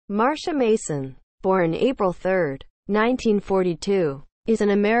Marsha Mason, born April 3, 1942, is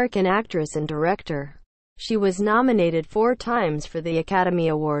an American actress and director. She was nominated 4 times for the Academy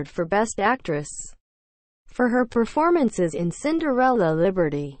Award for Best Actress for her performances in Cinderella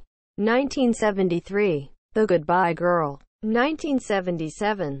Liberty, 1973, The Goodbye Girl,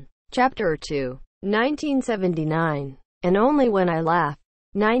 1977, Chapter 2, 1979, and Only When I Laugh,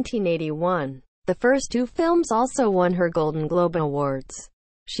 1981. The first 2 films also won her Golden Globe Awards.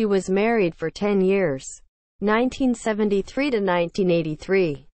 She was married for 10 years, 1973 to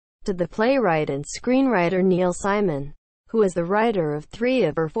 1983, to the playwright and screenwriter Neil Simon, who is the writer of 3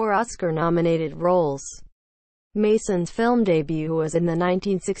 of her 4 Oscar-nominated roles. Mason's film debut was in the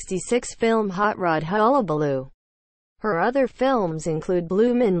 1966 film Hot Rod Hullabaloo. Her other films include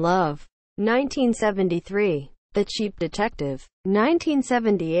Blume in Love, 1973, The Cheap Detective,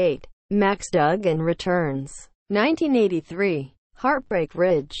 1978, Dugan Returns, 1983, Heartbreak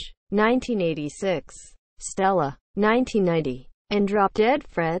Ridge, 1986, Stella, 1990, and Drop Dead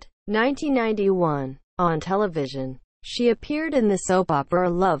Fred, 1991. On television, she appeared in the soap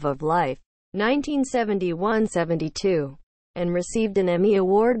opera Love of Life, 1971-72, and received an Emmy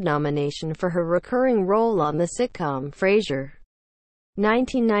Award nomination for her recurring role on the sitcom Frasier,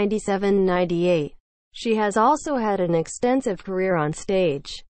 1997-98. She has also had an extensive career on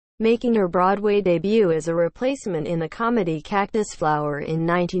stage, making her Broadway debut as a replacement in the comedy Cactus Flower in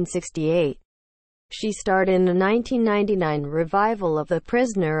 1968. She starred in the 1999 revival of The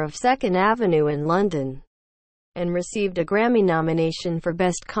Prisoner of Second Avenue in London, and received a Grammy nomination for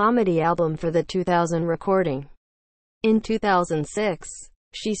Best Comedy Album for the 2000 recording. In 2006,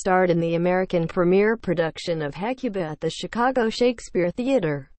 she starred in the American premiere production of Hecuba at the Chicago Shakespeare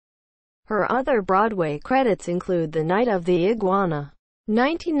Theater. Her other Broadway credits include The Night of the Iguana,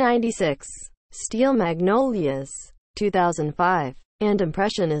 1996, Steel Magnolias, 2005, and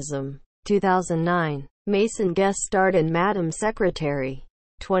Impressionism, 2009. Mason guest starred in Madam Secretary,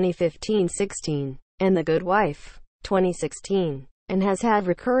 2015-16, and The Good Wife, 2016, and has had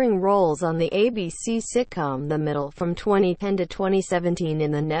recurring roles on the ABC sitcom The Middle from 2010 to 2017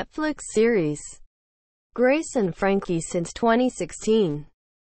 in the Netflix series Grace and Frankie since 2016.